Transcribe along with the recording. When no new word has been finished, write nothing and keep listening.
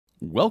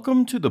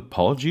Welcome to the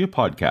Apologia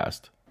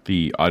Podcast,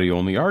 the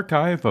audio-only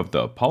archive of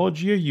the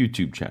Apologia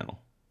YouTube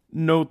channel.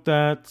 Note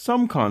that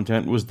some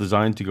content was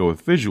designed to go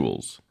with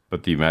visuals,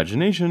 but the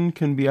imagination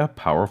can be a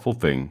powerful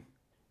thing.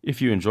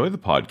 If you enjoy the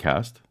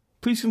podcast,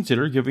 please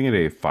consider giving it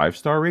a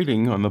 5-star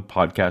rating on the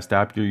podcast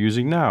app you're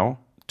using now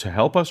to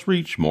help us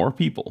reach more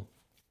people.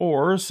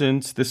 Or,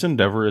 since this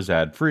endeavor is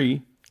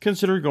ad-free,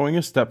 consider going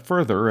a step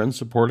further and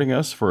supporting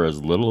us for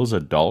as little as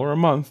 $1 a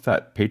month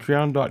at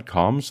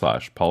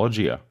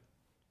patreon.com/apologia.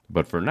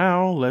 But for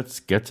now,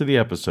 let's get to the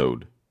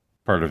episode.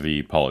 Part of the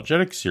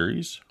Apologetic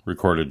series,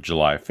 recorded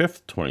July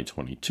 5th,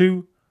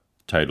 2022,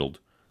 titled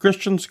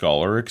Christian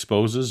Scholar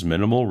Exposes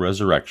Minimal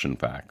Resurrection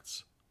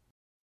Facts.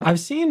 I've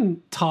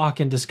seen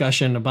talk and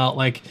discussion about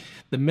like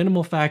the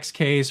minimal facts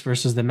case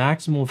versus the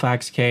maximal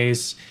facts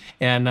case.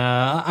 And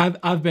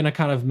I've been a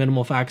kind of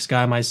minimal facts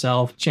guy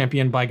myself,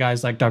 championed by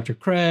guys like Dr.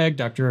 Craig,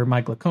 Dr.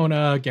 Mike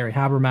Licona, Gary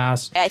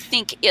Habermas. I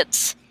think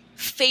it's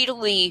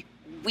fatally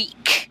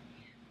weak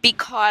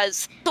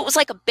because it was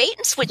like a bait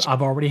and switch.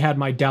 I've already had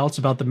my doubts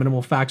about the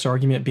minimal facts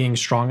argument being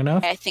strong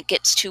enough. I think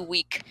it's too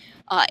weak,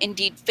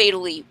 indeed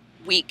fatally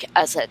weak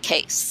as a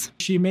case.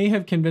 She may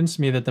have convinced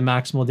me that the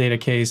maximal data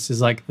case is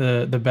like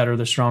the better,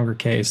 the stronger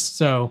case.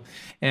 So,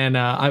 and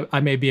I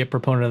may be a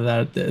proponent of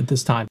that at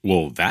this time.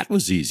 Well, that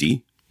was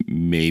easy.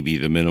 Maybe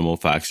the minimal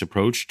facts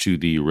approach to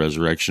the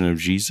resurrection of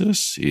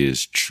Jesus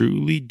is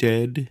truly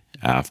dead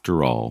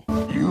after all.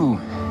 You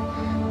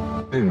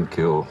didn't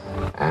kill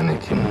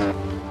Anakin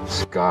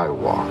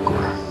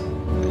Skywalker.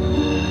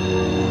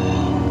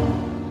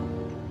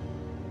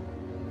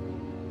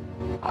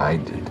 I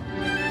did.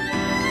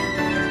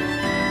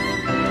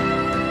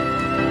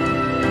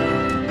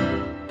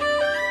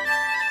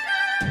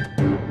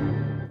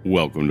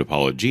 Welcome to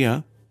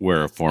Apologia,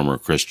 where a former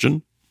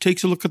Christian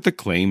takes a look at the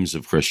claims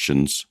of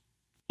Christians.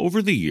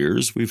 Over the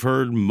years, we've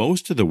heard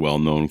most of the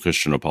well-known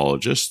Christian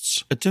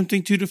apologists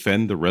attempting to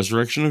defend the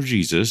resurrection of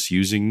Jesus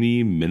using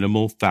the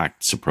minimal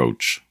facts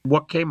approach.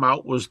 What came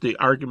out was the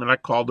argument I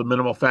called the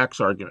minimal facts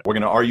argument. We're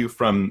going to argue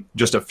from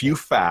just a few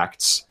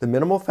facts. The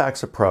minimal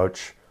facts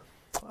approach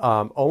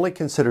only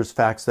considers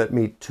facts that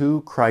meet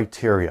two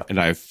criteria. And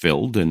I've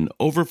filled an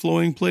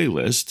overflowing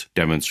playlist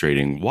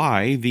demonstrating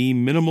why the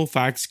minimal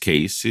facts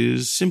case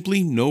is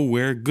simply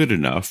nowhere good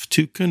enough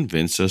to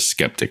convince a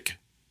skeptic.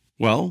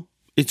 Well,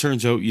 it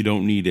turns out you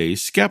don't need a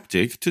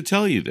skeptic to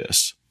tell you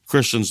this.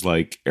 Christians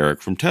like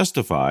Eric from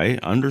Testify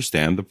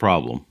understand the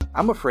problem.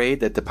 I'm afraid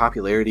that the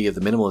popularity of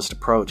the minimalist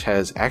approach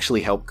has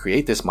actually helped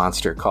create this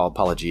monster called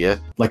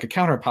Apologia. Like a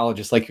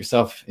counter-apologist like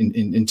yourself,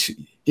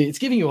 it's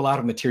giving you a lot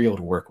of material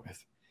to work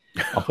with.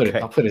 I'll put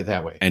it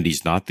that way. And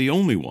he's not the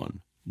only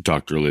one.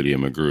 Dr. Lydia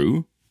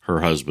McGrew,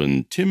 her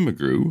husband Tim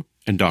McGrew,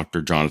 and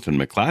Dr. Jonathan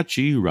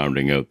McClatchy,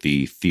 rounding out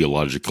the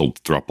theological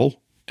thruple,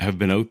 have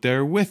been out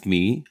there with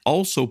me,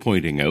 also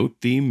pointing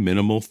out the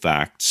minimal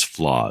facts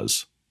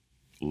flaws.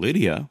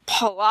 Lydia,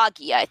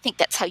 Pelagia, I think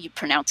that's how you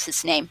pronounce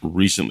his name,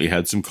 recently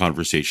had some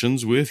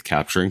conversations with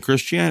Capturing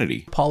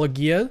Christianity.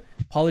 Apologia.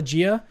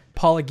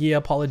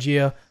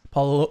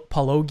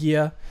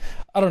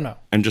 I don't know.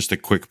 And just a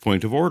quick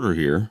point of order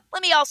here.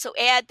 Let me also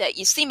add that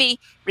you see me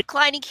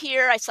reclining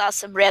here. I saw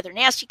some rather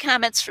nasty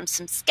comments from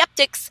some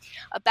skeptics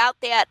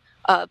about that.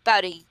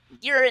 About a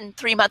year and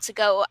 3 months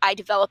ago, I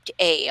developed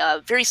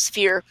a very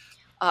severe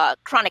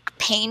chronic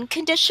pain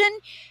condition,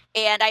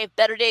 and I have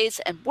better days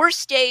and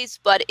worse days,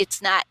 but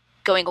it's not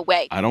going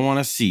away. I don't want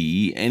to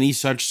see any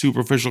such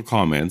superficial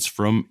comments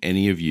from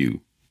any of you.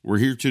 We're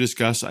here to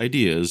discuss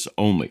ideas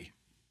only.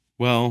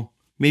 Well,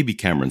 maybe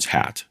Cameron's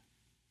hat.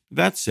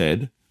 That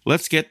said,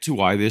 let's get to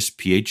why this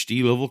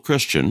PhD-level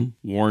Christian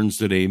warns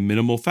that a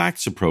minimal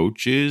facts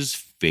approach is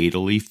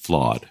fatally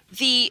flawed.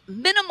 The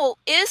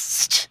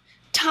minimalist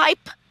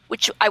type,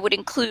 which I would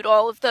include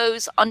all of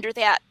those under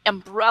that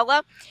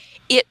umbrella,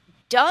 it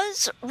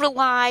does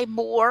rely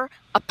more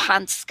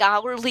upon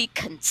scholarly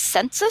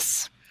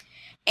consensus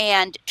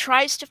and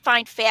tries to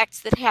find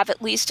facts that have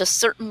at least a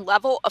certain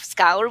level of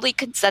scholarly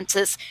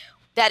consensus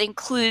that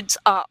includes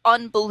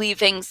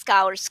unbelieving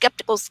scholars,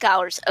 skeptical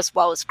scholars, as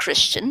well as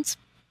Christians.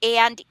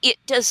 And it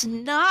does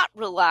not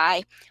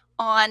rely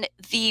on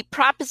the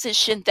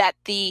proposition that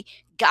the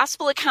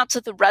gospel accounts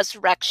of the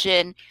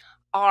resurrection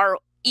are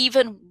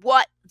even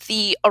what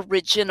the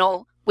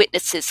original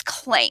witnesses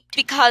claimed.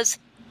 Because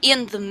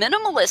in the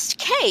minimalist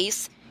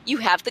case, you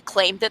have the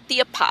claim that the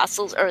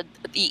apostles or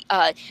the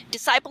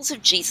disciples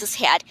of Jesus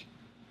had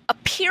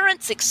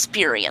appearance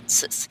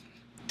experiences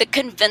that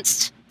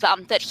convinced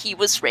them that he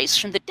was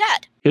raised from the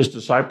dead. His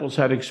disciples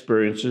had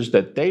experiences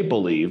that they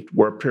believed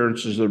were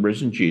appearances of the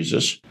risen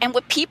Jesus. And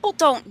what people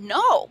don't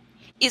know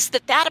is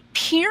that that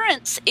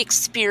appearance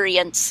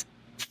experience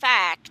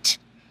fact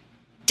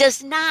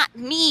does not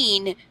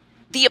mean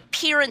the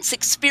appearance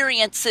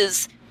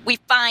experiences we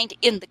find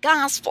in the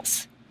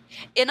Gospels.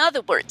 In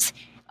other words,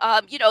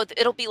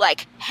 it'll be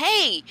like,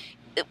 hey,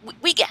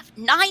 we get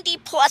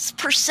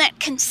 90+%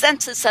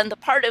 consensus on the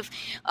part of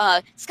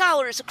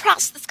scholars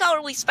across the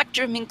scholarly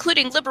spectrum,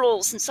 including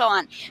liberals and so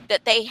on,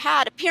 that they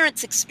had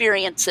appearance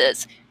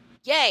experiences.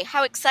 Yay,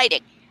 how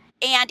exciting.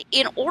 And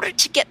in order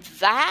to get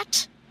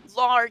that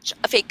large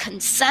of a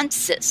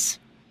consensus,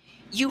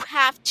 you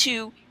have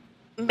to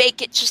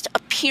make it just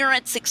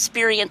appearance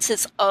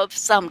experiences of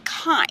some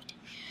kind.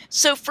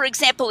 So, for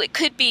example, it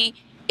could be,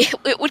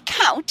 it would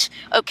count,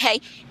 okay,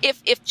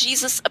 if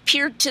Jesus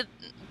appeared to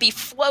be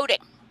floating,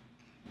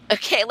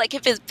 okay, like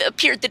if it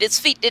appeared that his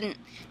feet didn't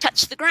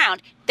touch the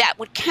ground, that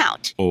would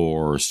count.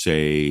 Or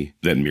say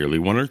that merely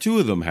one or two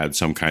of them had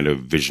some kind of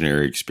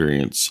visionary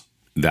experience.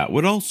 That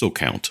would also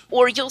count.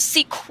 Or you'll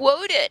see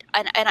quoted,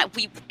 and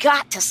we've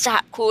got to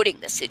stop quoting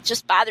this. It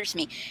just bothers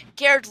me.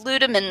 Gerhard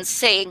Ludemann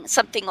saying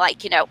something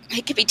like,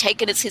 it can be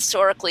taken as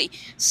historically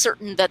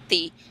certain that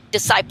the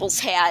disciples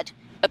had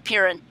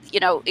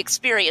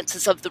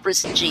experiences of the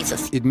risen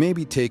Jesus. It may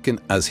be taken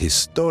as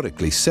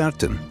historically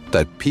certain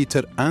that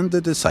Peter and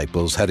the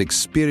disciples had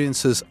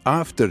experiences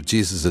after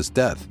Jesus'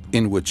 death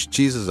in which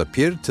Jesus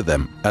appeared to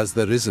them as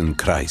the risen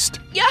Christ.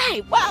 Yay!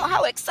 Wow,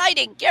 how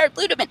exciting, Gerhard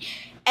Ludemann.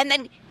 And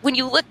then when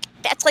you look,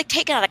 that's like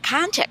taken out of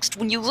context.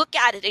 When you look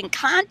at it in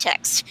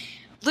context,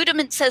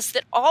 Ludemann says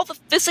that all the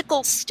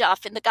physical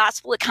stuff in the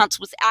gospel accounts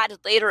was added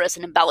later as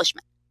an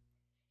embellishment.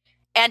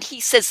 And he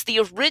says the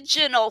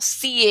original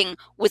seeing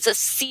was a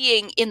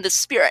seeing in the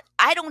spirit.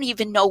 I don't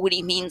even know what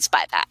he means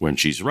by that. When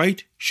she's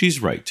right,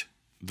 she's right.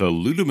 The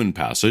Ludemann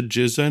passage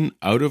is an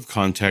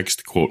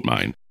out-of-context quote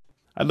mine.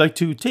 I'd like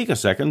to take a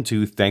second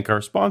to thank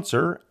our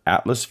sponsor,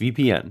 Atlas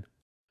VPN.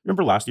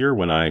 Remember last year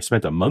when I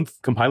spent a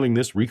month compiling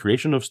this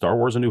recreation of Star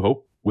Wars A New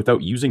Hope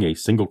without using a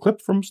single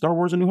clip from Star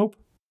Wars A New Hope?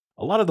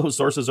 A lot of those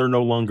sources are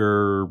no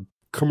longer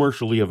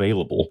commercially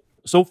available,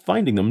 so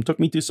finding them took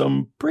me to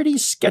some pretty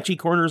sketchy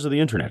corners of the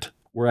internet,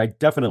 where I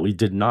definitely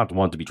did not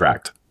want to be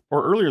tracked.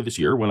 Or earlier this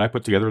year, when I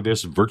put together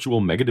this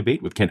virtual mega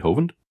debate with Kent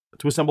Hovind,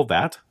 to assemble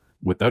that,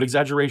 without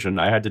exaggeration,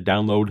 I had to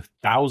download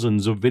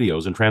thousands of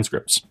videos and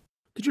transcripts.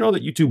 Did you know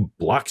that YouTube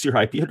blocks your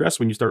IP address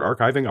when you start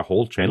archiving a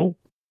whole channel?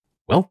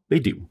 Well, they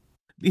do.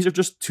 These are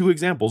just two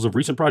examples of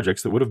recent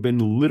projects that would have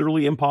been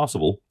literally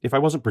impossible if I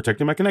wasn't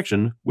protecting my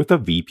connection with a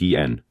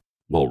VPN.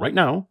 Well, right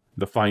now,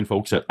 the fine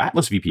folks at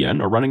Atlas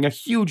VPN are running a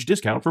huge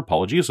discount for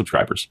Apologia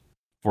subscribers.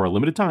 For a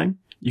limited time,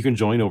 you can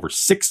join over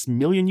 6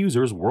 million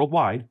users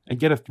worldwide and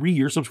get a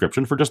 3-year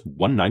subscription for just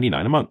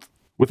 $1.99 a month,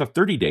 with a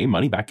 30-day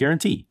money-back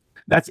guarantee.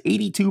 That's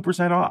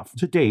 82% off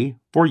today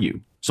for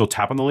you. So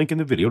tap on the link in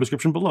the video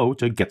description below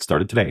to get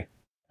started today.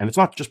 And it's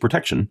not just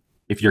protection.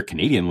 If you're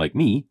Canadian like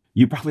me,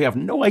 you probably have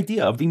no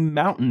idea of the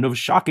mountain of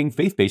shocking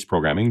faith-based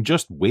programming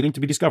just waiting to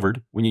be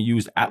discovered when you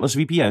use Atlas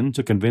VPN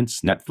to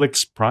convince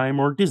Netflix, Prime,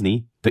 or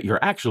Disney that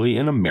you're actually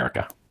in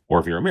America. Or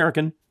if you're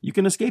American, you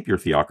can escape your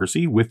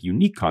theocracy with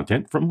unique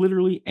content from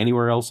literally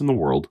anywhere else in the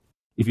world.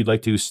 If you'd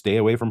like to stay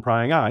away from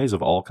prying eyes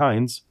of all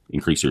kinds,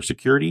 increase your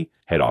security,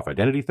 head off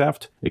identity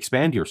theft,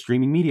 expand your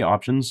streaming media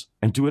options,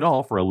 and do it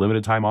all for a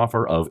limited time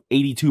offer of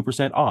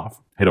 82%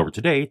 off, head over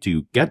today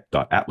to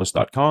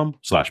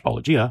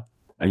get.atlas.com/apologia,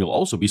 and you'll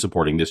also be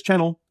supporting this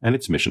channel and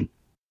its mission.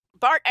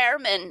 Bart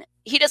Ehrman,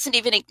 he doesn't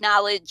even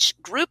acknowledge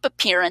group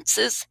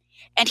appearances,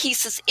 and he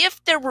says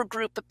if there were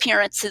group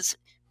appearances,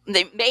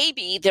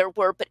 maybe there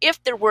were, but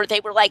if there were,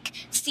 they were like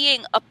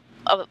seeing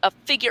a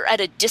figure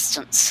at a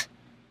distance.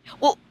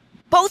 Well,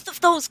 both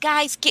of those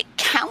guys get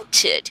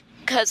counted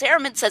because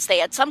Ehrman says they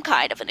had some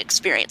kind of an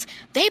experience.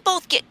 They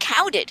both get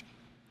counted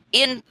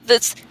in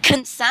this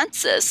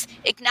consensus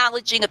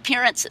acknowledging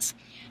appearances.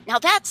 Now,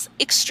 that's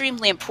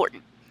extremely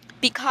important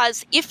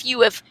because if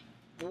you have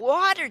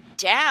watered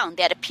down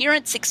that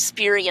appearance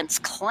experience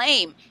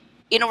claim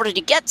in order to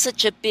get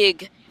such a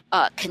big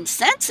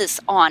consensus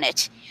on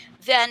it,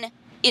 then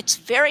it's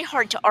very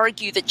hard to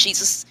argue that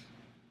Jesus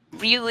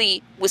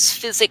really was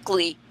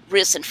physically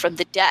risen from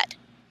the dead.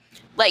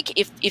 Like,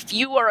 if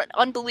you are an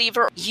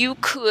unbeliever, you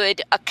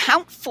could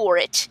account for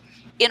it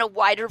in a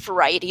wider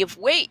variety of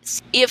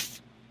ways.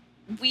 If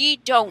we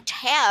don't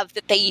have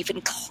that they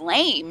even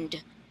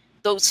claimed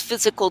those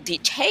physical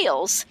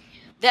details,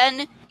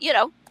 then,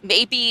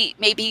 maybe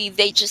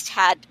they just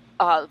had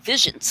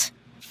visions,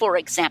 for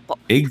example.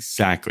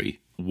 Exactly.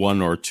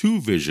 1 or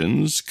 2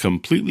 visions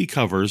completely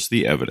covers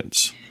the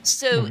evidence.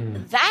 So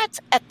that's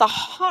at the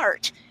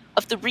heart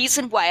of the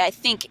reason why I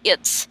think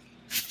it's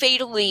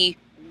fatally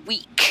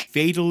weak.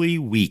 Fatally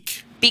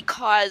weak.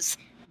 Because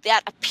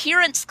that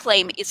appearance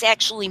claim is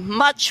actually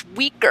much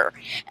weaker.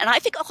 And I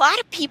think a lot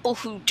of people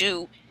who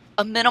do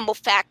a minimal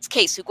facts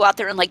case, who go out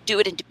there and do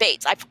it in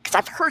debates, because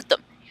I've heard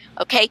them,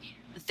 okay?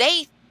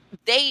 They,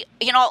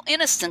 in all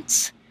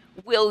innocence,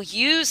 will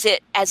use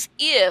it as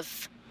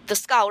if the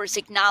scholars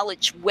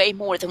acknowledge way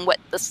more than what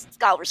the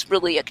scholars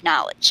really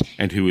acknowledge.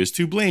 And who is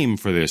to blame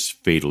for this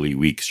fatally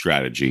weak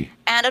strategy?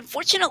 And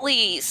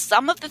unfortunately,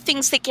 some of the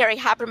things that Gary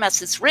Habermas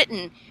has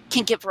written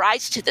can give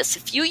rise to this. A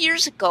few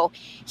years ago,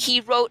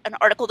 he wrote an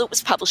article that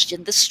was published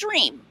in The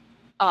Stream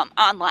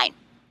online.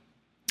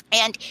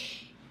 And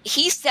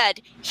he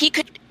said he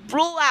could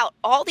rule out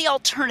all the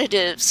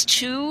alternatives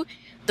to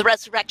the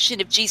resurrection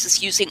of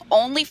Jesus using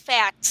only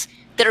facts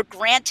that are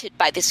granted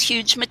by this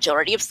huge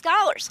majority of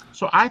scholars.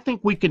 So I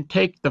think we can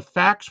take the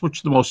facts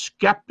which the most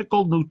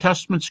skeptical New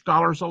Testament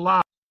scholars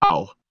allow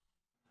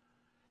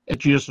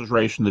Jesus was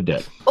raised from the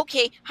dead.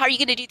 Okay, how are you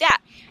going to do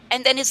that?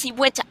 And then as he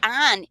went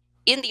on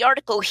in the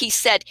article, he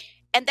said,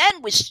 and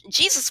then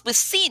Jesus was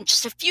seen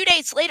just a few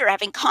days later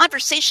having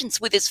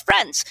conversations with his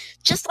friends,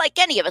 just like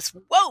any of us.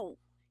 Whoa!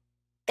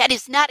 That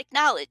is not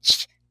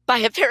acknowledged by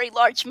a very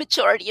large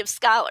majority of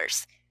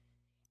scholars.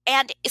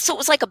 And so it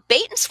was like a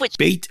bait and switch.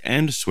 Bait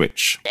and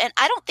switch. And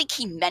I don't think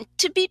he meant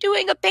to be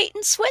doing a bait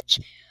and switch,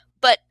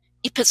 but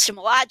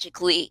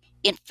epistemologically,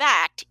 in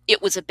fact,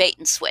 it was a bait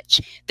and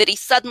switch, that he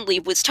suddenly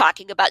was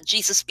talking about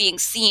Jesus being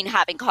seen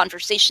having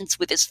conversations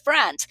with his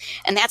friends,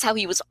 and that's how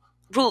he was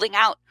ruling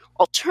out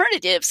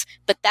alternatives,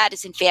 but that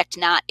is in fact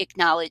not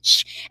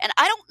acknowledged. And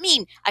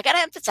I got to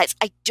emphasize,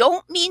 I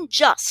don't mean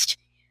just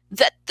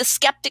that the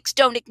skeptics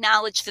don't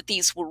acknowledge that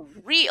these were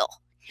real.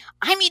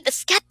 I mean, the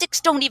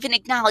skeptics don't even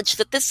acknowledge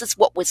that this is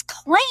what was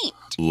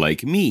claimed.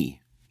 Like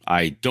me.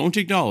 I don't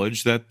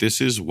acknowledge that this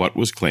is what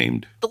was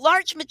claimed. The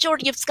large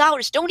majority of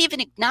scholars don't even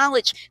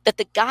acknowledge that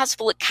the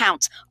gospel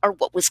accounts are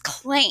what was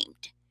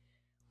claimed.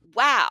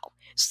 Wow.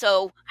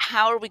 So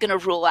how are we going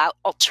to rule out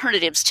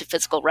alternatives to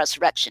physical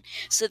resurrection?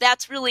 So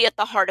that's really at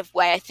the heart of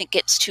why I think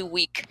it's too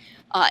weak,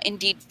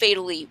 indeed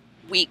fatally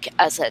weak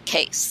as a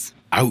case.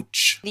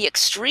 Ouch. The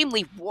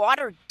extremely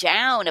watered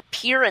down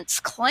appearance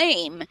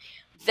claim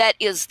that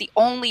is the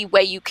only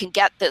way you can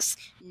get this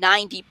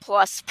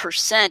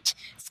 90+%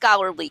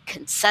 scholarly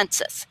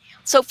consensus.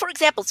 So, for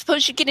example,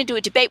 suppose you get into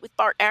a debate with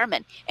Bart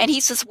Ehrman, and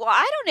he says, well,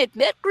 I don't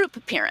admit group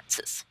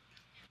appearances.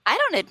 I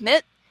don't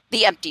admit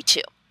the empty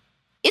tomb.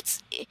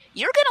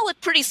 You're going to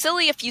look pretty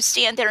silly if you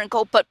stand there and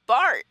go, but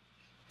Bart,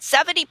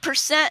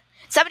 75%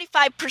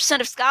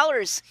 of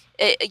scholars,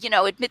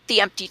 admit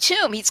the empty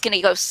tomb. He's going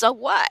to go, so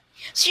what?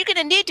 So you're going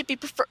to need to be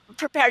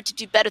prepared to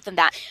do better than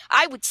that.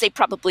 I would say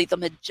probably the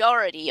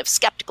majority of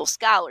skeptical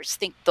scholars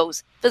think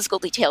those physical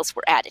details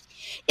were added.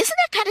 Isn't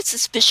that kind of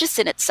suspicious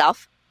in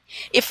itself?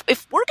 If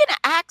we're going to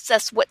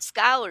access what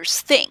scholars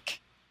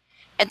think,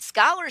 and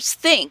scholars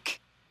think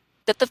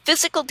that the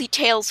physical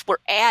details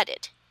were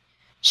added,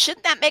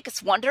 shouldn't that make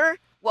us wonder,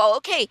 well,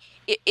 okay,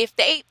 if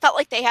they felt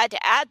like they had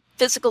to add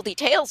physical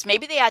details,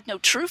 maybe they had no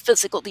true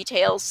physical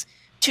details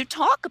to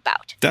talk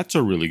about. That's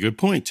a really good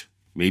point.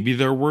 Maybe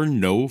there were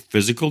no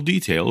physical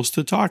details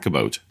to talk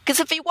about. Because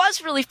if he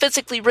was really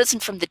physically risen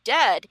from the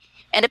dead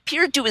and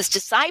appeared to his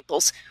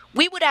disciples,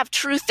 we would have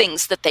true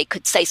things that they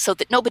could say so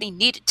that nobody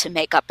needed to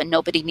make up and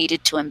nobody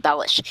needed to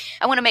embellish.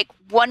 I want to make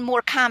one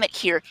more comment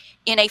here.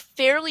 In a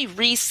fairly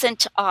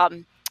recent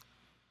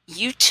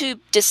YouTube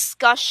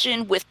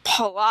discussion with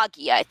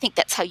Pelagia, I think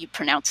that's how you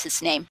pronounce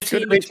his name.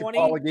 Good to meet you,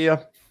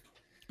 Pelagia.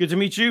 Good to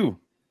meet you.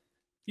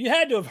 You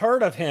had to have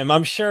heard of him.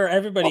 I'm sure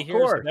everybody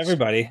hears of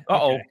everybody.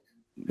 Uh-oh. Okay.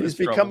 He's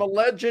become a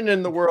legend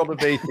in the world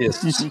of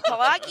atheists.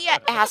 Pelagia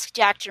asked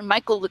Dr.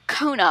 Michael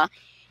Licona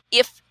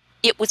if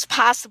it was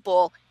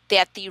possible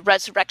that the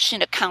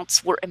resurrection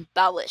accounts were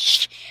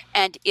embellished,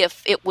 and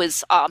if it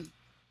was,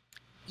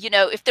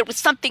 if there was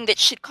something that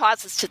should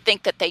cause us to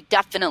think that they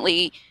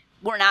definitely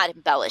were not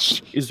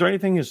embellished. Is there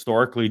anything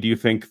historically, do you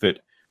think,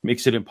 that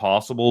makes it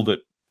impossible that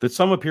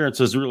some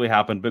appearances really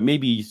happened, but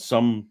maybe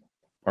some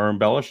are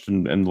embellished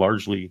and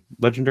largely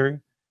legendary?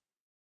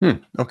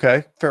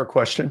 Okay, fair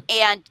question.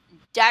 And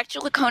Dr.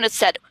 Licona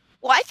said,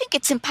 well, I think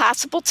it's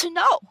impossible to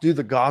know. Do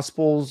the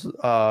Gospels,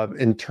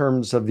 in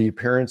terms of the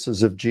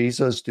appearances of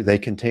Jesus, do they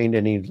contain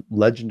any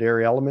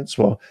legendary elements?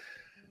 Well,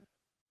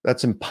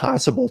 that's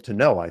impossible to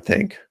know, I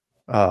think,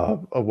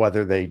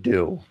 whether they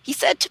do. He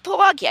said to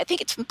Pelagia, I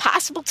think it's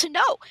impossible to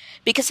know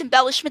because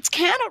embellishments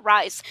can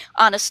arise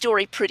on a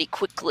story pretty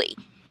quickly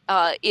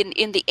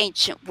in the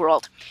ancient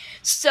world.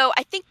 So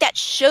I think that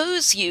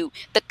shows you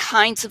the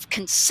kinds of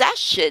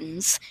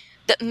concessions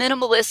that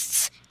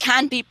minimalists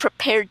can be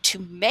prepared to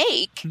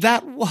make.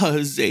 That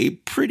was a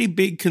pretty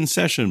big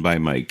concession by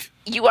Mike.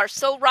 You are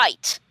so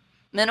right.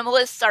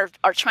 Minimalists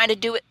are trying to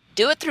do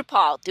it through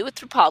Paul, do it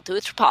through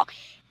Paul.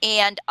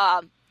 And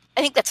I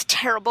think that's a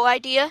terrible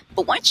idea.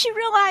 But once you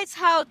realize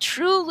how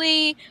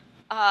truly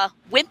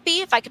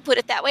wimpy, if I could put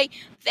it that way,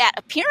 that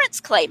appearance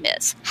claim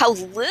is, how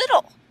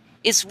little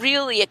is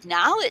really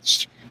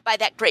acknowledged by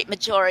that great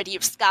majority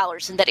of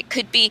scholars, and that it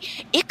could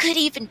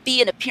even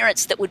be an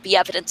appearance that would be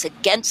evidence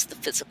against the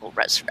physical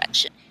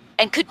resurrection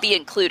and could be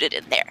included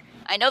in there.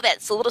 I know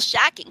that's a little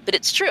shocking, but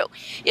it's true.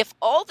 If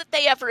all that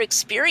they ever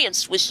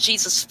experienced was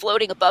Jesus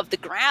floating above the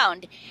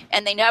ground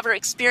and they never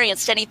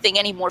experienced anything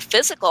any more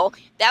physical,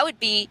 that would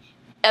be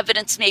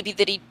evidence maybe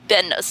that he'd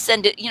been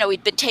ascended,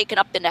 he'd been taken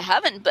up into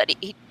heaven, but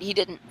he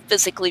didn't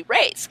physically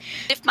raise.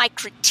 If my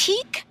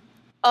critique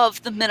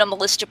of the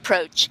minimalist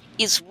approach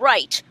is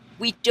right,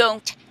 we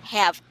don't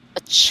have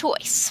a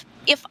choice.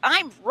 If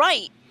I'm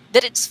right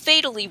that it's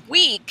fatally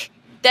weak,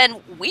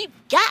 then we've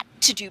got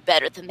to do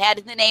better than that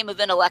in the name of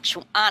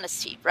intellectual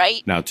honesty,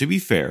 right? Now, to be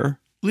fair,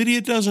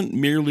 Lydia doesn't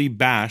merely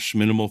bash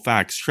minimal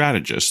fact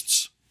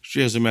strategists.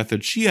 She has a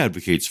method she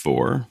advocates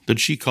for that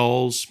she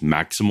calls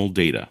maximal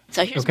data.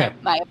 So here's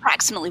my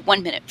approximately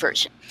 1-minute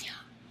version.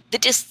 The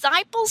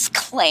disciples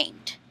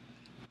claimed,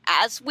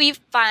 as we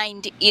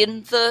find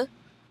in the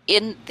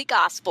in the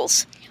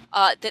Gospels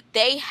that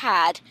they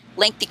had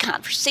lengthy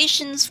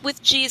conversations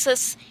with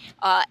Jesus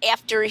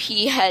after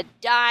he had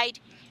died,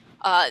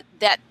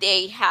 that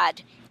they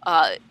had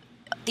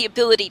the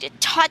ability to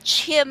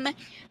touch him,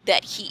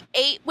 that he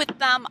ate with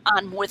them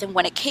on more than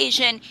one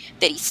occasion,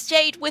 that he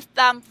stayed with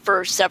them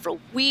for several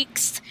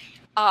weeks.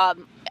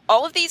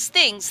 All of these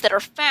things that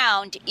are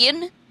found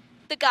in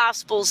the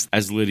Gospels.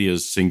 As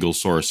Lydia's single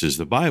source is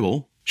the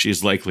Bible, she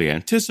has likely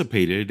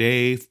anticipated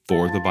a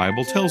 "for the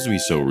Bible tells me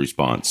so"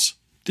 response.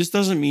 This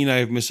doesn't mean I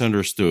have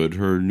misunderstood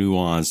her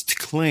nuanced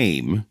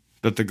claim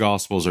that the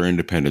Gospels are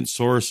independent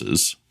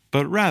sources,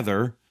 but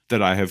rather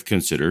that I have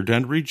considered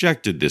and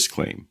rejected this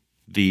claim.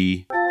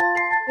 The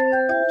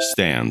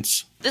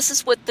stands. This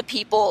is what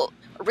the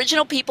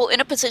original people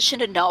in a position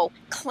to know,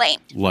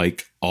 claimed.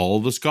 Like all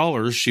the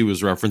scholars she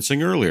was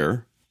referencing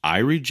earlier, I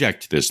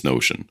reject this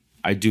notion.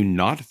 I do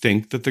not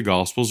think that the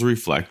Gospels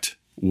reflect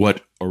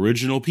what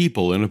original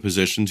people in a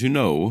position to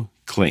know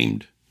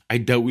claimed. I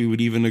doubt we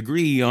would even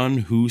agree on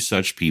who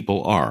such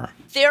people are.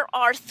 There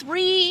are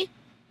 3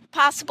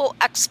 possible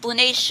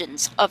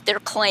explanations of their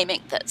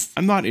claiming this.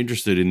 I'm not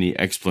interested in the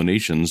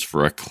explanations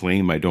for a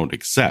claim I don't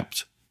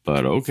accept,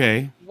 but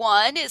okay.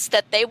 One is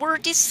that they were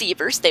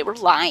deceivers, they were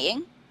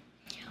lying.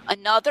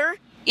 Another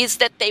is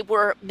that they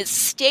were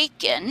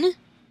mistaken.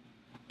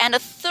 And a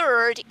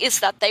third is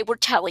that they were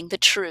telling the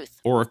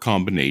truth. Or a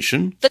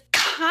combination. The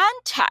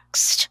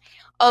context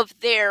of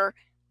their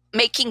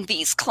making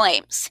these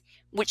claims,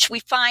 which we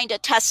find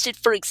attested,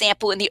 for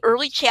example, in the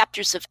early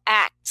chapters of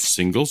Acts.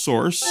 Single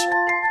source.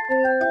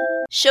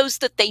 Shows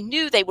that they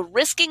knew they were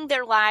risking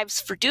their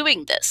lives for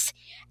doing this.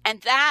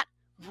 And that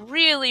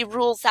really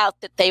rules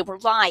out that they were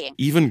lying.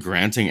 Even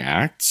granting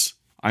Acts?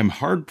 I'm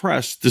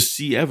hard-pressed to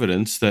see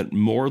evidence that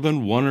more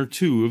than 1 or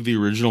 2 of the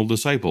original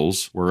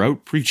disciples were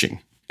out preaching.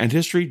 And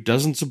history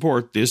doesn't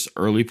support this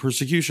early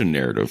persecution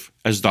narrative,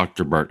 as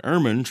Dr. Bart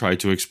Ehrman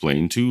tried to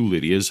explain to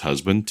Lydia's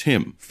husband,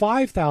 Tim.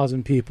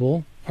 5,000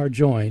 people are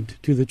joined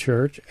to the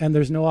church, and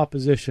there's no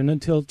opposition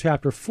until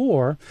chapter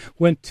 4,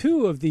 when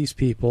 2 of these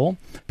people,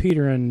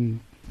 Peter and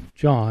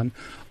John,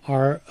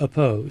 are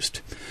opposed.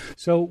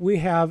 So we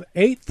have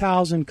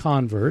 8,000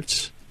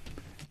 converts,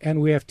 and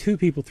we have 2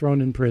 people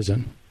thrown in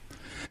prison.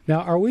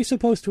 Now, are we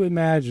supposed to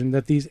imagine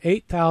that these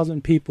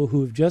 8,000 people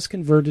who have just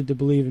converted to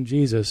believe in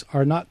Jesus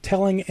are not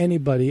telling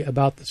anybody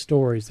about the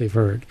stories they've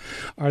heard?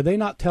 Are they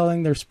not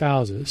telling their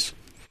spouses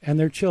and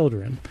their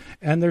children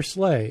and their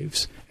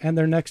slaves and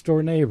their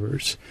next-door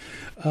neighbors?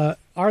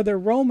 Are there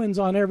Romans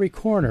on every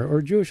corner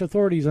or Jewish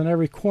authorities on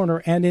every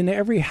corner and in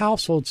every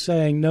household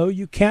saying, no,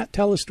 you can't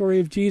tell the story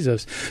of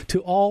Jesus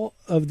to all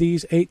of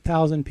these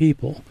 8,000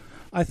 people?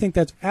 I think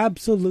that's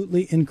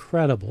absolutely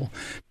incredible.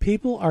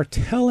 People are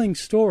telling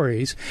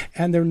stories,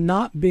 and they're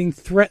not being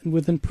threatened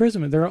with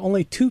imprisonment. There are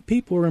only 2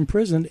 people who are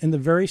imprisoned in the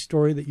very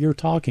story that you're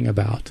talking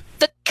about.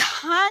 The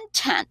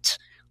content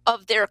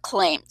of their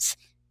claims,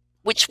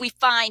 which we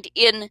find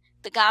in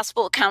the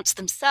gospel accounts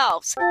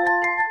themselves,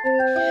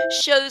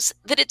 shows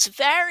that it's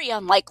very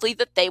unlikely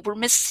that they were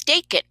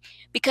mistaken,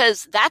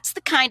 because that's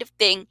the kind of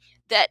thing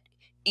that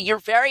you're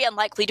very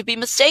unlikely to be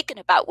mistaken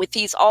about with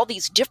all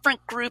these different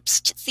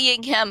groups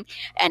seeing him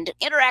and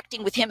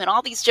interacting with him in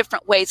all these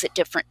different ways at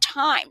different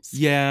times.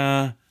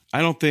 Yeah, I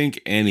don't think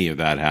any of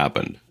that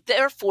happened.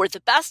 Therefore,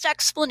 the best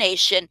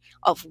explanation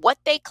of what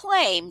they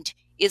claimed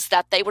is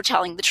that they were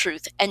telling the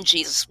truth and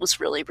Jesus was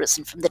really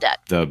risen from the dead.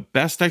 The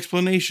best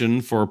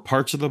explanation for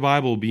parts of the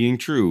Bible being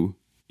true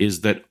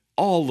is that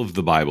all of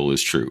the Bible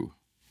is true.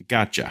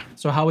 Gotcha.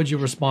 So how would you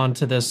respond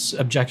to this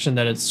objection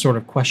that it's sort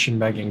of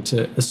question-begging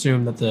to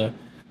assume that the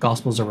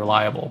Gospels are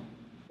reliable?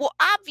 Well,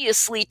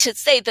 obviously, to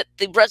say that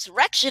the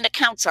resurrection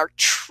accounts are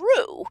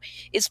true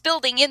is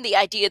building in the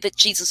idea that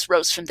Jesus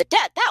rose from the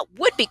dead. That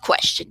would be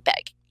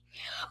question-begging.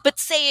 But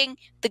saying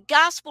the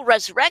gospel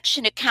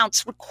resurrection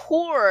accounts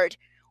record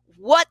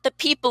what the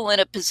people in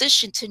a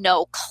position to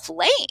know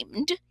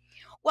claimed,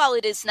 while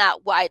it is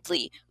not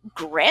widely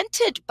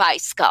granted by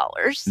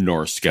scholars,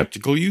 nor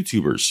skeptical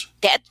YouTubers,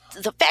 that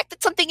the fact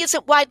that something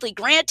isn't widely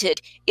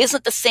granted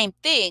isn't the same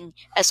thing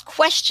as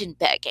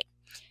question-begging.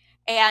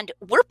 And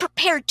we're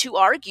prepared to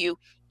argue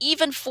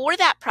even for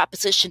that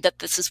proposition that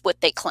this is what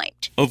they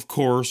claimed. Of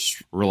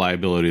course,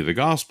 reliability of the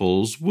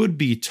Gospels would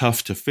be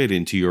tough to fit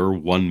into your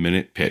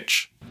 1-minute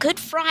pitch. Good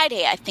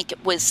Friday, I think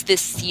it was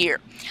this year,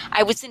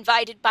 I was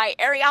invited by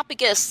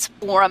Areopagus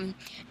Forum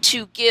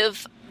to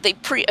give a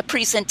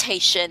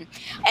presentation.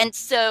 And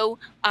so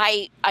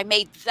I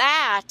made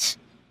that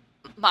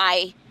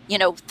my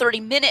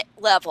 30-minute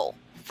level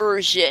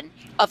version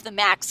of the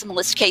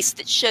maximalist case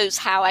that shows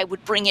how I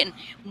would bring in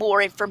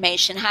more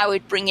information, how I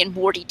would bring in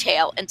more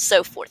detail, and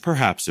so forth.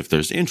 Perhaps if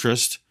there's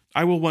interest,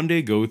 I will one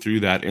day go through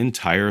that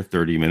entire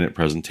 30-minute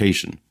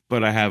presentation,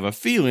 but I have a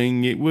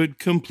feeling it would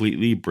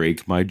completely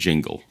break my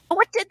jingle.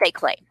 What did they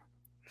claim?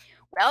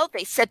 Well,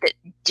 they said that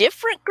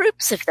different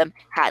groups of them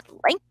had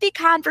lengthy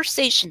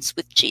conversations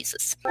with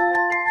Jesus.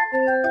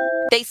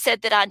 They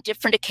said that on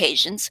different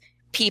occasions,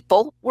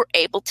 people were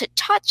able to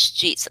touch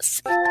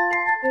Jesus.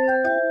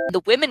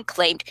 The women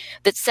claimed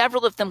that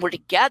several of them were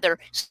together,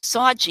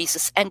 saw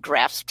Jesus, and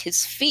grasped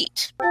his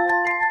feet.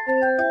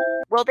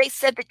 Well, they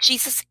said that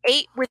Jesus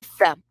ate with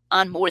them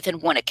on more than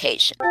one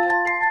occasion.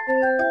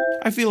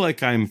 I feel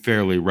like I'm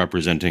fairly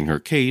representing her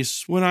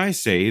case when I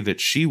say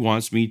that she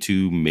wants me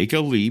to make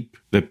a leap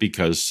that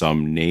because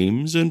some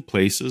names and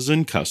places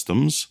and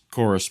customs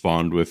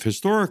correspond with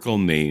historical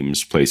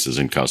names, places,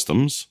 and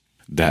customs,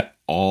 that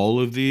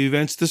all of the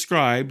events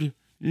described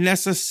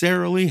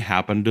necessarily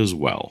happened as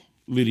well.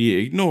 Lydia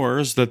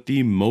ignores that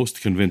the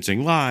most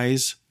convincing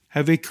lies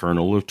have a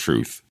kernel of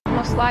truth.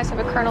 Most lies have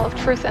a kernel of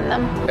truth in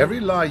them. Every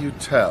lie you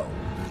tell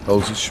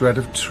holds a shred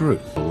of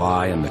truth. The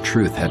lie and the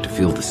truth had to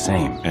feel the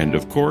same. And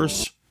of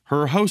course,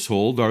 her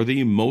household are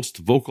the most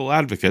vocal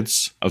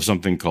advocates of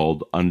something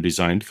called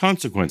undesigned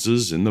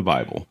consequences in the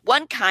Bible.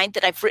 One kind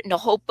that I've written a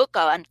whole book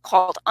on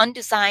called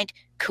Undesigned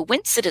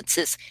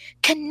Coincidences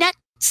connects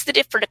the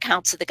different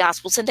accounts of the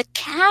Gospels and the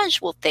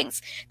casual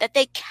things that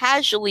they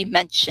casually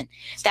mention.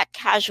 That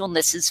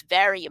casualness is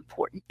very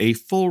important. A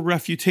full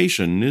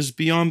refutation is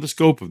beyond the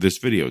scope of this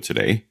video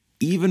today.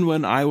 Even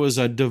when I was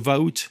a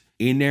devout,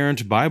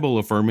 inerrant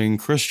Bible-affirming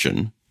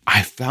Christian,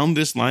 I found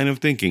this line of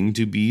thinking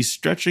to be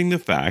stretching the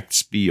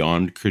facts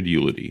beyond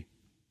credulity.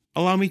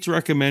 Allow me to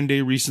recommend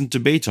a recent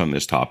debate on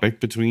this topic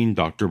between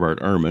Dr. Bart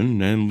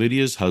Ehrman and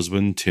Lydia's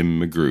husband, Tim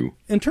McGrew.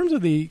 In terms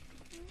of the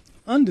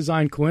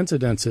undesigned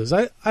coincidences,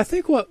 I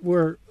think what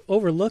we're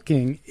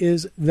overlooking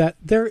is that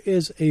there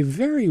is a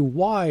very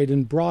wide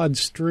and broad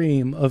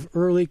stream of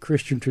early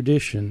Christian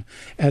tradition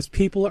as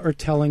people are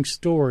telling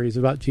stories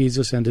about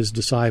Jesus and his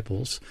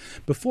disciples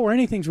before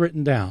anything's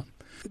written down.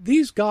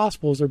 These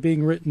Gospels are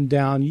being written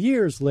down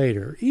years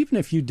later. Even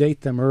if you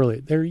date them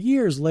early, they're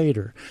years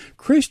later.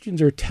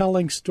 Christians are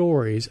telling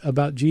stories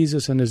about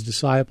Jesus and his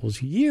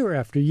disciples year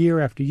after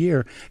year after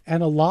year,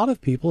 and a lot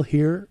of people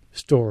hear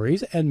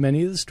stories, and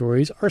many of the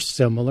stories are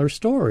similar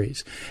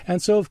stories.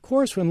 And so, of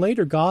course, when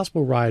later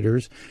gospel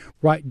writers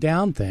write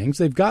down things,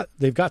 they've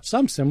got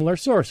some similar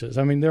sources.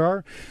 I mean, there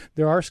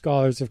are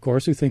scholars, of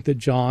course, who think that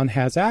John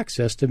has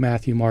access to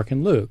Matthew, Mark,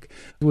 and Luke,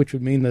 which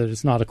would mean that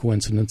it's not a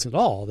coincidence at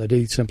all, that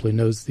he simply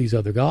knows these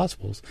other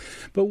gospels.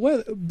 But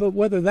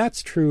whether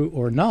that's true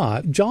or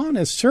not, John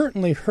has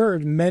certainly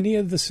heard many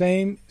of the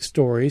same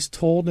stories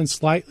told in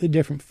slightly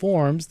different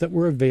forms that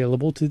were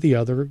available to the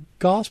other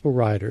gospel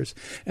writers.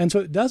 And so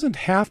it doesn't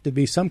have to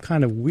be some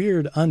kind of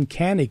weird,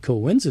 uncanny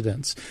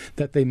coincidence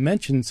that they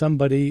mention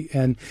somebody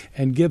and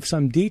give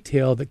some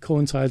detail that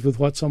coincides with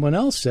what someone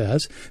else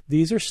says.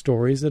 These are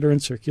stories that are in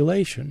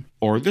circulation.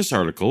 Or this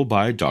article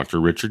by Dr.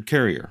 Richard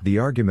Carrier. The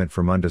argument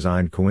from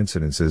undesigned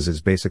coincidences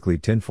is basically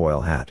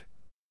tinfoil hat.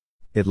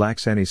 It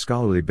lacks any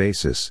scholarly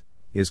basis,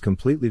 is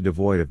completely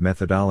devoid of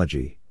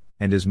methodology,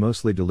 and is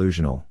mostly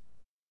delusional.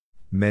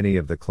 Many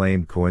of the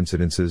claimed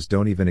coincidences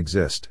don't even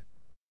exist.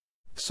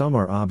 Some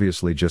are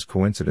obviously just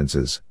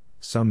coincidences,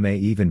 some may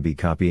even be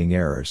copying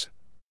errors.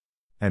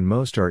 And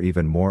most are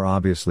even more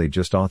obviously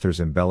just authors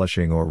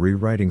embellishing or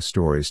rewriting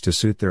stories to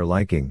suit their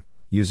liking,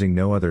 using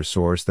no other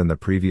source than the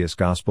previous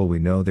gospel we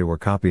know they were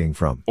copying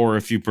from. Or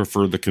if you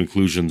prefer the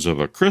conclusions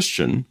of a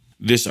Christian,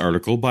 this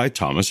article by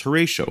Thomas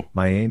Horatio.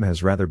 My aim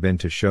has rather been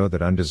to show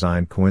that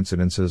undesigned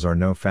coincidences are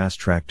no fast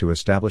track to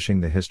establishing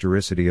the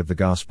historicity of the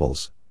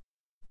Gospels.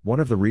 One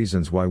of the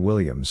reasons why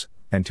Williams,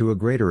 and to a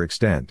greater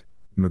extent,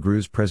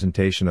 McGrew's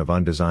presentation of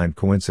undesigned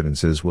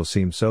coincidences will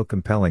seem so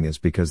compelling is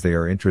because they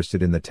are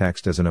interested in the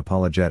text as an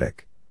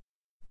apologetic.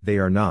 They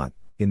are not,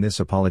 in this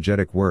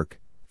apologetic work,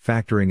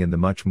 factoring in the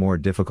much more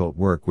difficult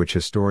work which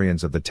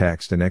historians of the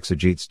text and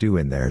exegetes do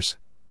in theirs.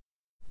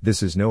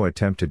 This is no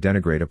attempt to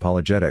denigrate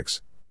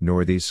apologetics,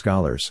 nor these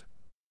scholars.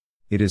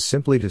 It is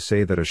simply to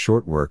say that a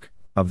short work,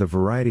 of the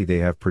variety they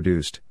have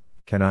produced,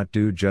 cannot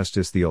do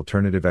justice the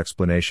alternative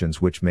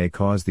explanations which may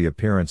cause the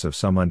appearance of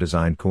some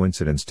undesigned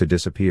coincidence to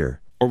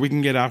disappear. Or we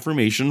can get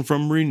affirmation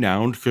from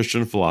renowned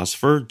Christian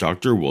philosopher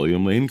Dr.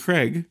 William Lane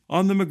Craig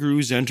on the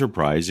McGrew's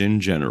enterprise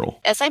in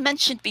general. As I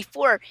mentioned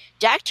before,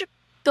 Dr.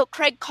 Bill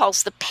Craig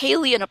calls the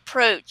Palean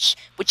approach,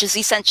 which is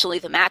essentially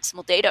the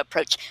maximal data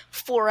approach,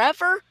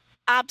 forever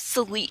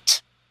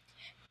obsolete.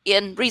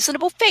 In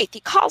Reasonable Faith, he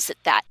calls it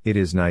that. It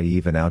is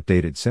naive and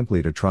outdated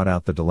simply to trot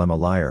out the dilemma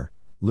liar,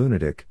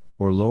 lunatic,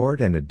 or Lord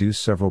and adduce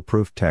several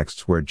proof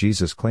texts where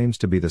Jesus claims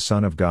to be the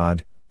Son of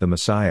God, the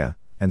Messiah,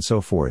 and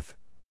so forth.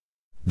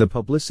 The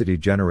publicity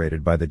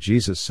generated by the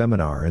Jesus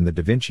Seminar and the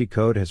Da Vinci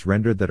Code has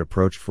rendered that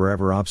approach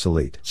forever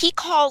obsolete. He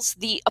calls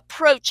the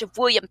approach of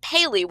William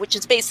Paley, which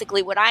is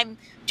basically what I'm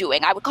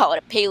doing, I would call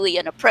it a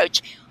Palean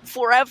approach,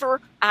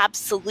 forever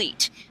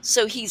obsolete.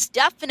 So he's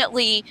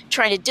definitely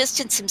trying to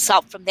distance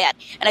himself from that.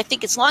 And I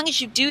think as long as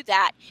you do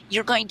that,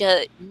 you're going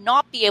to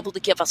not be able to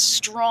give a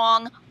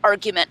strong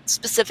argument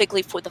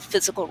specifically for the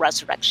physical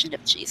resurrection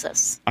of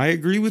Jesus. I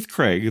agree with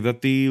Craig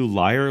that the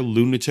liar,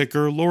 lunatic,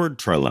 or Lord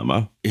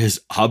trilemma is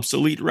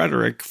obsolete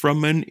rhetoric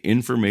from an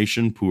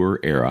information-poor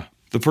era.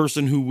 The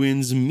person who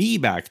wins me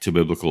back to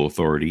biblical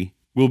authority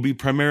will be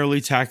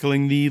primarily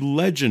tackling the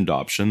legend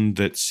option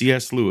that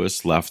C.S.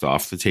 Lewis left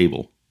off the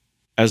table.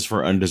 As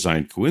for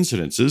undesigned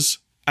coincidences,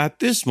 At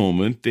this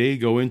moment, they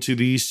go into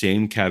the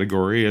same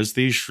category as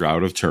the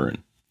Shroud of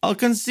Turin. I'll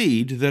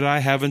concede that I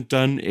haven't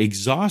done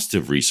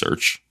exhaustive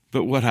research,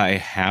 but what I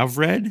have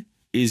read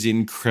is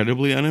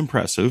incredibly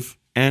unimpressive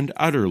and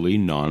utterly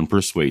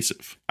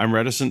non-persuasive. I'm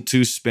reticent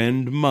to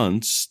spend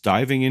months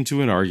diving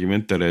into an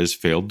argument that has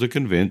failed to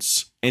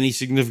convince any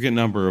significant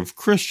number of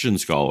Christian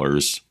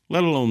scholars,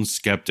 let alone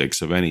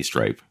skeptics of any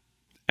stripe.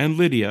 And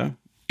Lydia,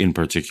 in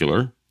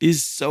particular,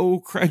 is so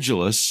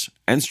credulous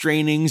and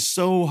straining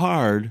so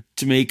hard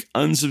to make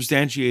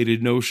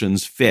unsubstantiated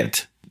notions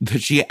fit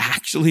that she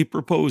actually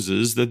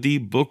proposes that the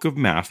book of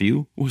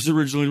Matthew was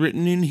originally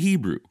written in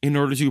Hebrew in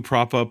order to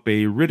prop up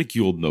a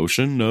ridiculed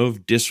notion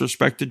of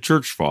disrespected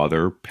church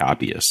father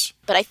Papias.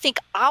 But I think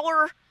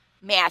our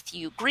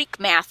Matthew, Greek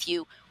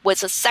Matthew,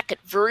 was a second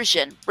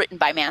version written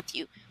by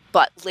Matthew,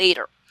 but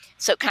later.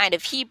 So kind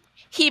of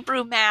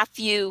Hebrew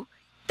Matthew,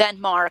 then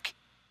Mark,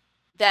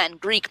 then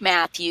Greek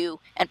Matthew,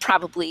 and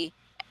probably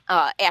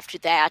after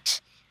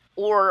that,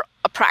 or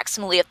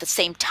approximately at the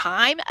same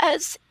time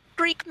as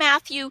Greek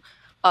Matthew,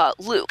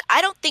 Luke.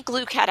 I don't think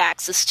Luke had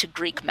access to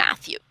Greek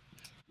Matthew.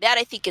 That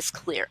I think is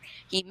clear.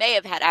 He may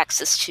have had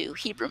access to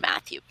Hebrew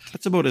Matthew.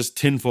 That's about as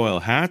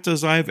tinfoil hat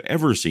as I've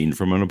ever seen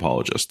from an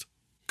apologist.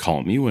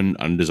 Call me when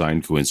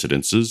undesigned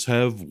coincidences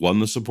have won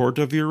the support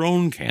of your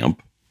own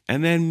camp,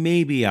 and then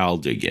maybe I'll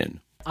dig in.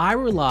 I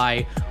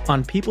rely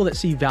on people that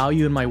see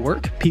value in my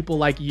work, people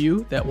like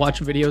you that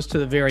watch videos to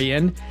the very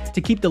end, to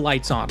keep the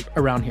lights on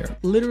around here.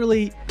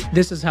 Literally,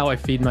 this is how I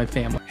feed my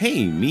family.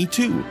 Hey, me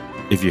too.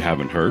 If you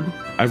haven't heard,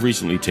 I've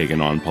recently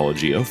taken on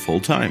Paulogia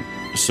full-time.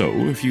 So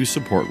if you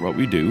support what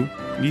we do,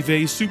 leave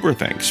a super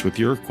thanks with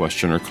your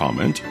question or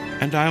comment,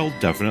 and I'll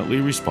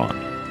definitely respond.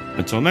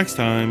 Until next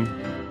time,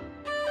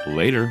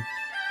 later.